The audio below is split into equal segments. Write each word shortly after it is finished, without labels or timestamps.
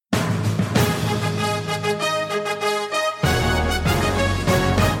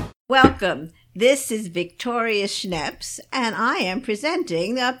Welcome. This is Victoria Schneps, and I am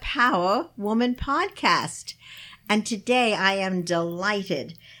presenting the Power Woman Podcast. And today I am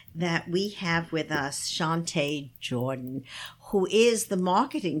delighted that we have with us Shantae Jordan, who is the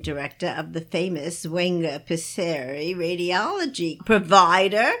marketing director of the famous Wenger Pessary radiology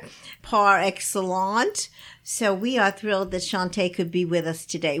provider par excellence. So we are thrilled that Shantae could be with us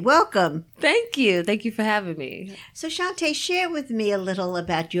today. Welcome. Thank you. Thank you for having me. So Shantae, share with me a little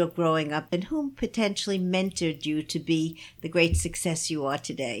about your growing up and whom potentially mentored you to be the great success you are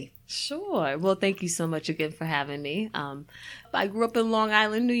today. Sure. Well, thank you so much again for having me. I grew up in Long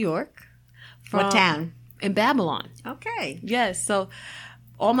Island, New York. What town? In Babylon. Okay. Yes. So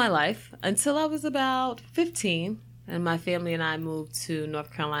all my life until I was about 15. And my family and I moved to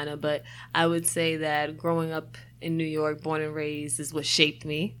North Carolina. But I would say that growing up in New York, born and raised, is what shaped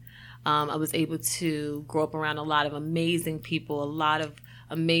me. I was able to grow up around a lot of amazing people, a lot of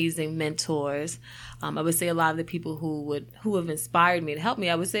amazing mentors. I would say a lot of the people who have inspired me and helped me.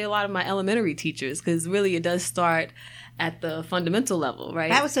 I would say a lot of my elementary teachers, because really it does start at the fundamental level,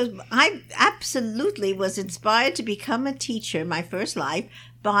 right? I absolutely was inspired to become a teacher my first life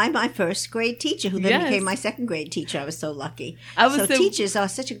by my first grade teacher, who then became my second grade teacher. I was so lucky. Teachers are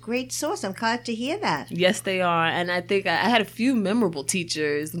such a great source. I'm glad to hear that. Yes, they are. And I think I had a few memorable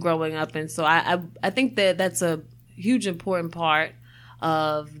teachers growing up. And so I think that that's a huge important part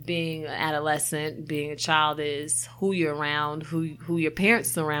of being an adolescent, being a child, is who you're around, who your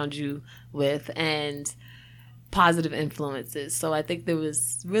parents surround you with, and positive influences. So I think there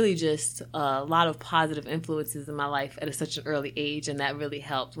was really just a lot of positive influences in my life at such an early age, and that really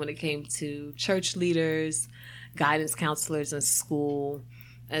helped when it came to church leaders, guidance counselors in school,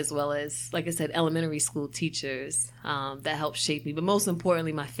 as well as, like I said, elementary school teachers that helped shape me. But most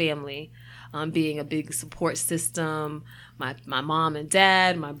importantly, my family, being a big support system, my mom and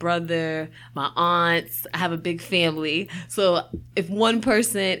dad, my brother, my aunts. I have a big family. So if one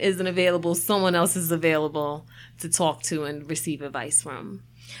person isn't available, someone else is available to talk to and receive advice from.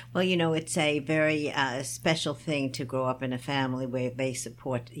 Well, you know, it's a very special thing to grow up in a family where they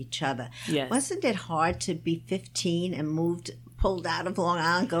support each other. Yes. Wasn't it hard to be 15 and pulled out of Long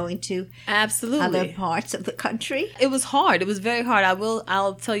Island, going to Absolutely. other parts of the country? It was hard. It was very hard.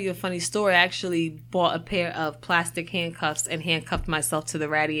 I'll tell you a funny story. I actually bought a pair of plastic handcuffs and handcuffed myself to the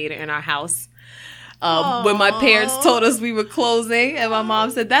radiator in our house. When my parents told us we were closing, and my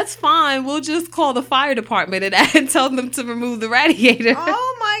mom said, "That's fine. We'll just call the fire department and tell them to remove the radiator."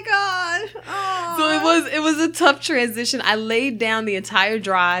 Oh my God! Oh. So it was a tough transition. I laid down the entire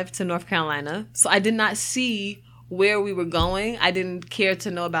drive to North Carolina, so I did not see where we were going. I didn't care to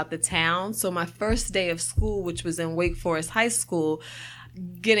know about the town. So my first day of school, which was in Wake Forest High School,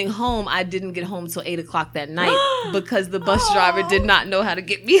 getting home, I didn't get home till 8 o'clock that night because the bus driver did not know how to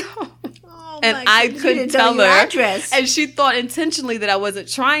get me home. And I couldn't tell her. Address. And she thought intentionally that I wasn't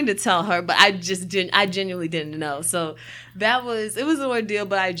trying to tell her, but I genuinely didn't know. So it was an ordeal,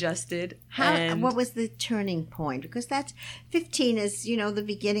 but I adjusted. What was the turning point? Because 15 is, the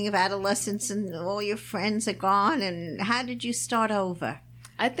beginning of adolescence, and all your friends are gone. And how did you start over?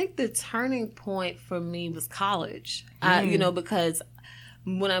 I think the turning point for me was college, because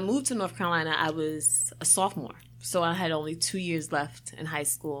when I moved to North Carolina, I was a sophomore. So I had only 2 years left in high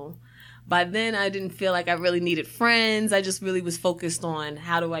school. By then, I didn't feel like I really needed friends. I just really was focused on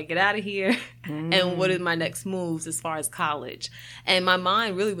how do I get out of here and what are my next moves as far as college. And my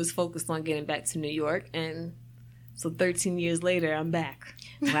mind really was focused on getting back to New York. And so 13 years later, I'm back.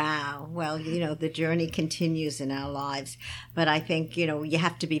 Wow. Well, the journey continues in our lives. But I think, you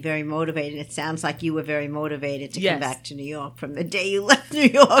have to be very motivated. It sounds like you were very motivated to come back to New York from the day you left New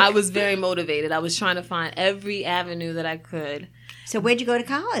York. I was very motivated. I was trying to find every avenue that I could. So where'd you go to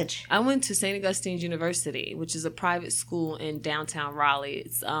college? I went to St. Augustine's University, which is a private school in downtown Raleigh.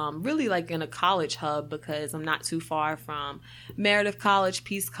 It's really like in a college hub because I'm not too far from Meredith College,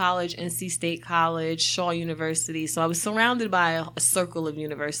 Peace College, NC State College, Shaw University. So I was surrounded by a circle of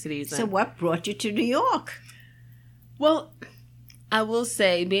universities. So what brought you to New York? Well, I will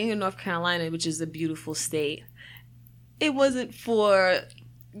say, being in North Carolina, which is a beautiful state, it wasn't for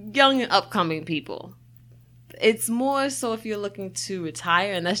young and upcoming people. It's more so if you're looking to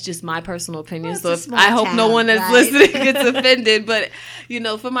retire, and that's just my personal opinion. Well, so I hope no one that's listening gets offended. But,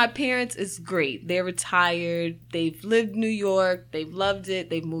 for my parents, it's great. They're retired. They've lived New York. They've loved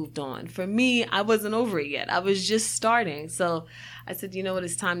it. They've moved on. For me, I wasn't over it yet. I was just starting. So I said, you know what?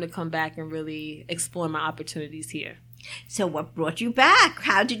 It's time to come back and really explore my opportunities here. So what brought you back?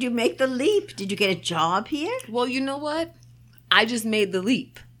 How did you make the leap? Did you get a job here? Well, you know what? I just made the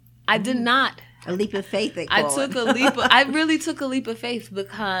leap. I did not A leap of faith, they I call took it. I really took a leap of faith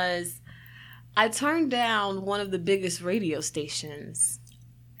because I turned down one of the biggest radio stations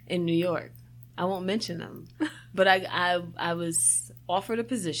in New York. I won't mention them, but I was offered a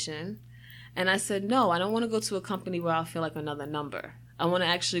position, and I said, no, I don't want to go to a company where I'll feel like another number. I want to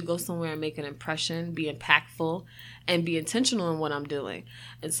actually go somewhere and make an impression, be impactful, and be intentional in what I'm doing.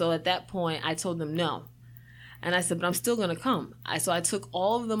 And so at that point, I told them no. And I said, but I'm still going to come. So I took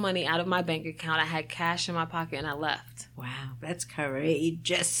all of the money out of my bank account. I had cash in my pocket, and I left. Wow, that's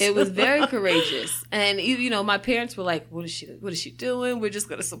courageous. It was very courageous. And, you know, my parents were like, what is she doing? We're just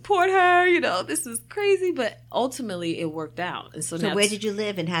going to support her. You know, this is crazy. But ultimately, it worked out. And so now, where did you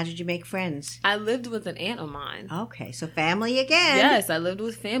live, and how did you make friends? I lived with an aunt of mine. Okay, so family again. Yes, I lived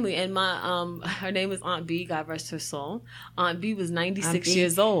with family. And my her name is Aunt B, God rest her soul. Aunt B was 96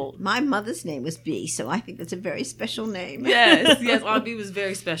 years old. My mother's name was B, so I think that's a very special name. Yes, Aunt B was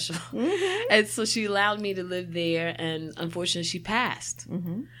very special. Mm-hmm. And so she allowed me to live there, and unfortunately she passed.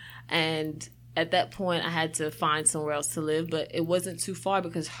 Mm-hmm. And at that point I had to find somewhere else to live, but it wasn't too far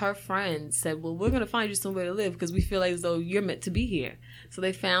because her friends said, well, we're going to find you somewhere to live because we feel like as though you're meant to be here. So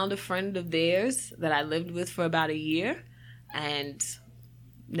they found a friend of theirs that I lived with for about a year, and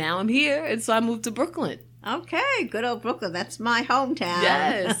now I'm here, and so I moved to Brooklyn. Okay, good old Brooklyn. That's my hometown.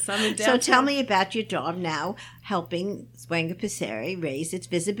 Yes, I'm in downtown. So tell me about your job now, helping Swanger Passeri raise its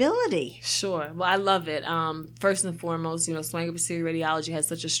visibility. Sure. Well, I love it. First and foremost, you know, Swanger Passeri Radiology has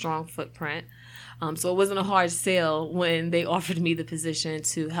such a strong footprint. So it wasn't a hard sell when they offered me the position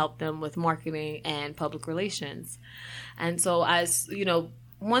to help them with marketing and public relations. And so you know,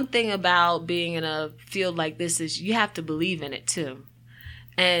 one thing about being in a field like this is you have to believe in it too.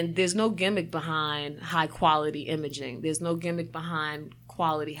 And there's no gimmick behind high quality imaging. There's no gimmick behind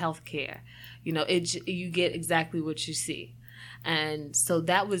quality healthcare. You know, you get exactly what you see. And so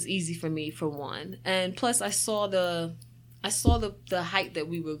that was easy for me, for one. And plus I saw the height that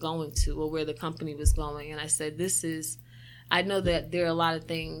we were going to, or where the company was going. And I said, I know that there are a lot of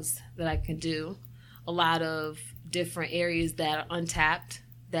things that I can do, a lot of different areas that are untapped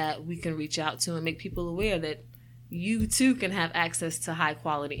that we can reach out to and make people aware that you too can have access to high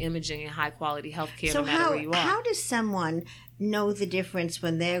quality imaging and high quality healthcare no matter where you are. How does someone know the difference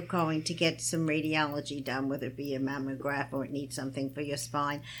when they're going to get some radiology done, whether it be a mammograph or it needs something for your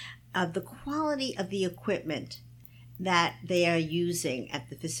spine, the quality of the equipment that they are using at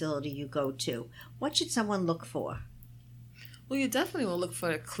the facility you go to? What should someone look for? Well, you definitely will look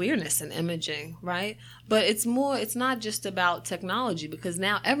for clearness in imaging, right? But it's not just about technology, because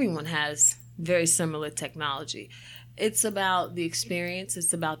now everyone has very similar technology. It's about the experience,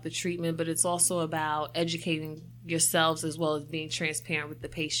 it's about the treatment, but it's also about educating yourselves as well as being transparent with the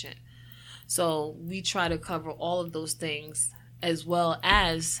patient. So we try to cover all of those things, as well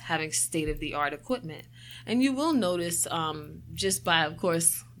as having state-of-the-art equipment. And you will notice, just by, of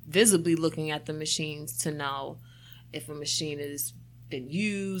course, visibly looking at the machines, to know if a machine has been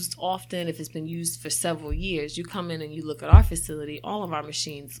used often, if it's been used for several years. You come in and you look at our facility, all of our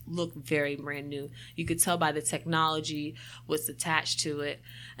machines look very brand new. You could tell by the technology, what's attached to it.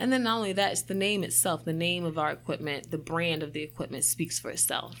 And then not only that, it's the name itself, the name of our equipment, the brand of the equipment speaks for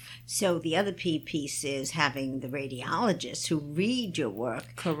itself. So the other piece is having the radiologists who read your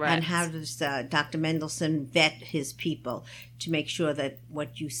work. Correct. And how does Dr. Mendelsohn vet his people to make sure that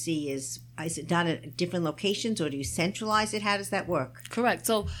what you see is it done at different locations, or do you centralize it? How does that work? Correct.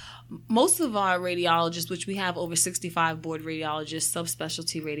 So most of our radiologists, which we have over 65 board radiologists,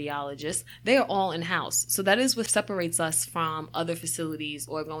 subspecialty radiologists, they are all in-house. So that is what separates us from other facilities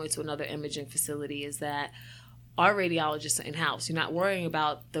or going to another imaging facility, is that our radiologists are in-house. You're not worrying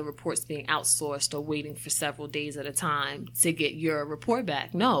about the reports being outsourced or waiting for several days at a time to get your report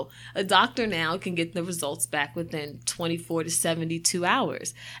back. No, a doctor now can get the results back within 24 to 72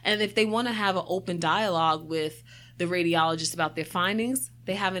 hours. And if they want to have an open dialogue with the radiologist about their findings,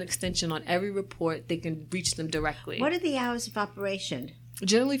 they have an extension on every report. They can reach them directly. What are the hours of operation?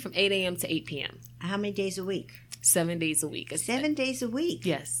 Generally from 8 a.m. to 8 p.m. How many days a week? 7 days a week. 7 days a week?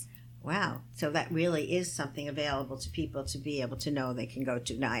 Yes. Wow. So that really is something available to people to be able to know they can go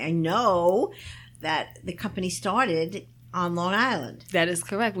to. Now, I know that the company started on Long Island. That is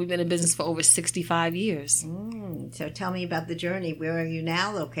correct. We've been in business for over 65 years. So tell me about the journey. Where are you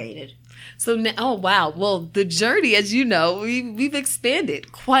now located? So now, oh, wow. Well, the journey, as you know, we've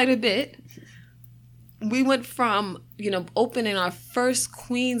expanded quite a bit. We went from, opening our first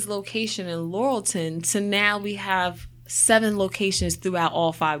Queens location in Laurelton to now we have 7 locations throughout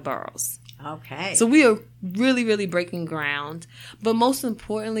all 5 boroughs. Okay. So we are really, really breaking ground. But most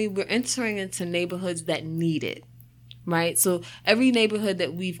importantly, we're entering into neighborhoods that need it. right? So every neighborhood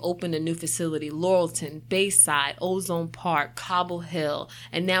that we've opened a new facility, Laurelton, Bayside, Ozone Park, Cobble Hill,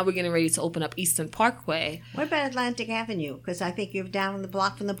 and now we're getting ready to open up Eastern Parkway. What about Atlantic Avenue? Because I think you're down the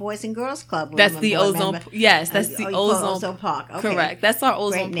block from the Boys and Girls Club. That's the Ozone. Yes, that's the Ozone Park. Okay. Correct. That's our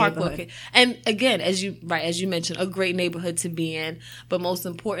Ozone Park location. And again, as you mentioned, a great neighborhood to be in. But most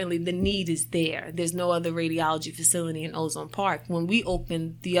importantly, the need is there. There's no other radiology facility in Ozone Park. When we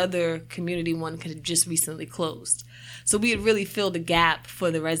opened, the other community one had just recently closed. So we had really filled a gap for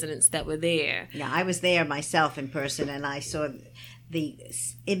the residents that were there. Yeah, I was there myself in person, and I saw the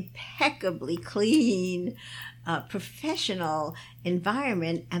impeccably clean, professional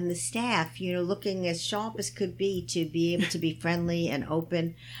environment, and the staff, looking as sharp as could be to be able to be friendly and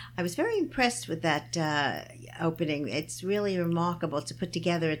open. I was very impressed with that opening. It's really remarkable to put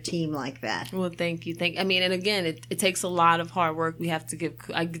together a team like that. Well, thank you. And again, it takes a lot of hard work. We have to give.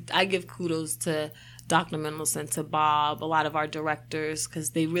 I give kudos to Dr. Mendelson, to Bob, a lot of our directors,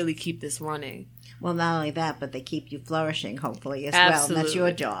 because they really keep this running. Well, not only that, but they keep you flourishing, hopefully, as Absolutely. well. That's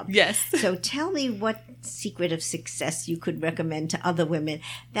your job. Yes. So tell me what secret of success you could recommend to other women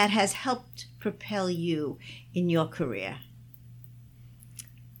that has helped propel you in your career.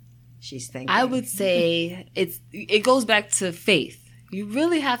 She's thinking. I would say it goes back to faith. You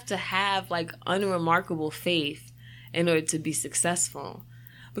really have to have unremarkable faith in order to be successful.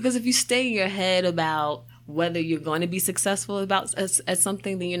 Because if you stay in your head about whether you're going to be successful at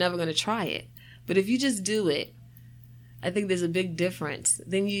something, then you're never going to try it. But if you just do it, I think there's a big difference.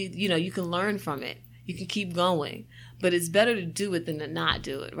 Then you can learn from it. You can keep going. But it's better to do it than to not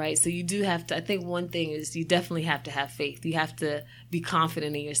do it, right? So you do have to, I think one thing is you definitely have to have faith. You have to be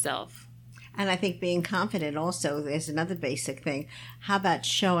confident in yourself. And I think being confident also, there's another basic thing. How about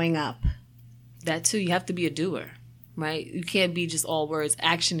showing up? That too, you have to be a doer. Right? You can't be just all words.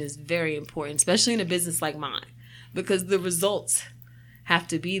 Action is very important, especially in a business like mine, because the results have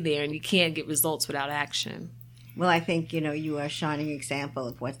to be there, and you can't get results without action. Well, I think, you are a shining example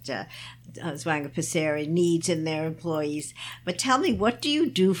of what Swanger Passeri needs in their employees. But tell me, what do you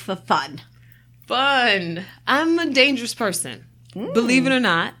do for fun? Fun. I'm a dangerous person. Believe it or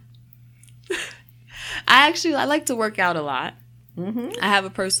not. I like to work out a lot. Mm-hmm. I have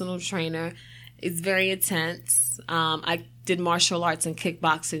a personal trainer. It's very intense. I did martial arts and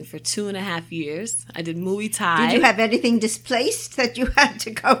kickboxing for 2.5 years. I did Muay Thai. Did you have anything displaced that you had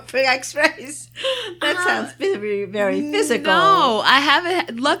to go for x-rays? That sounds very, very physical. No, I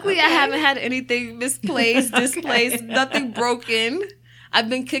haven't. Luckily, okay. I haven't had anything misplaced, displaced, nothing broken. I've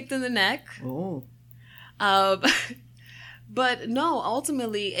been kicked in the neck. Oh. But no,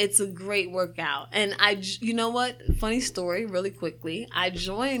 ultimately, it's a great workout. And you know what? Funny story, really quickly. I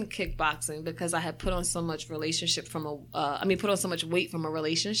joined kickboxing because I had put on so much weight from a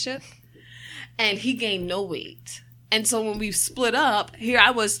relationship. And he gained no weight. And so when we split up, here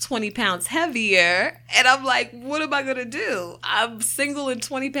I was 20 pounds heavier. And I'm like, what am I going to do? I'm single and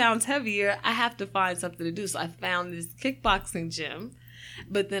 20 pounds heavier. I have to find something to do. So I found this kickboxing gym.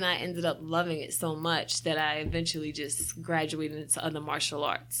 But then I ended up loving it so much that I eventually just graduated into other martial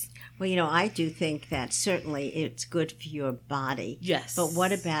arts. Well, I do think that certainly it's good for your body. Yes. But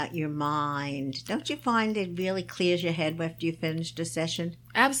what about your mind? Don't you find it really clears your head after you finished a session?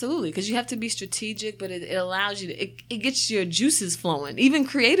 Absolutely, because you have to be strategic, but it allows you to, it gets your juices flowing, even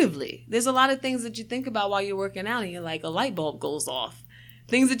creatively. There's a lot of things that you think about while you're working out and you're like, a light bulb goes off.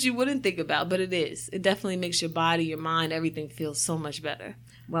 Things that you wouldn't think about, but it is. It definitely makes your body, your mind, everything feel so much better.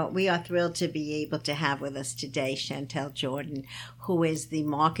 Well, we are thrilled to be able to have with us today Chantel Jordan, who is the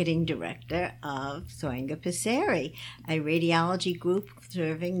marketing director of Swanger Passeri, a radiology group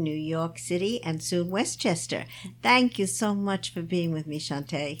serving New York City and soon Westchester. Thank you so much for being with me,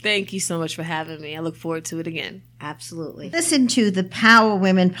 Chantel. Thank you so much for having me. I look forward to it again. Absolutely. Listen to the Power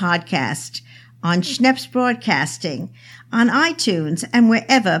Women podcast on Schneps Broadcasting, on iTunes, and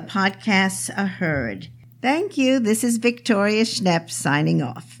wherever podcasts are heard. Thank you. This is Victoria Schneps signing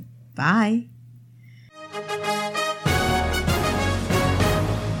off. Bye.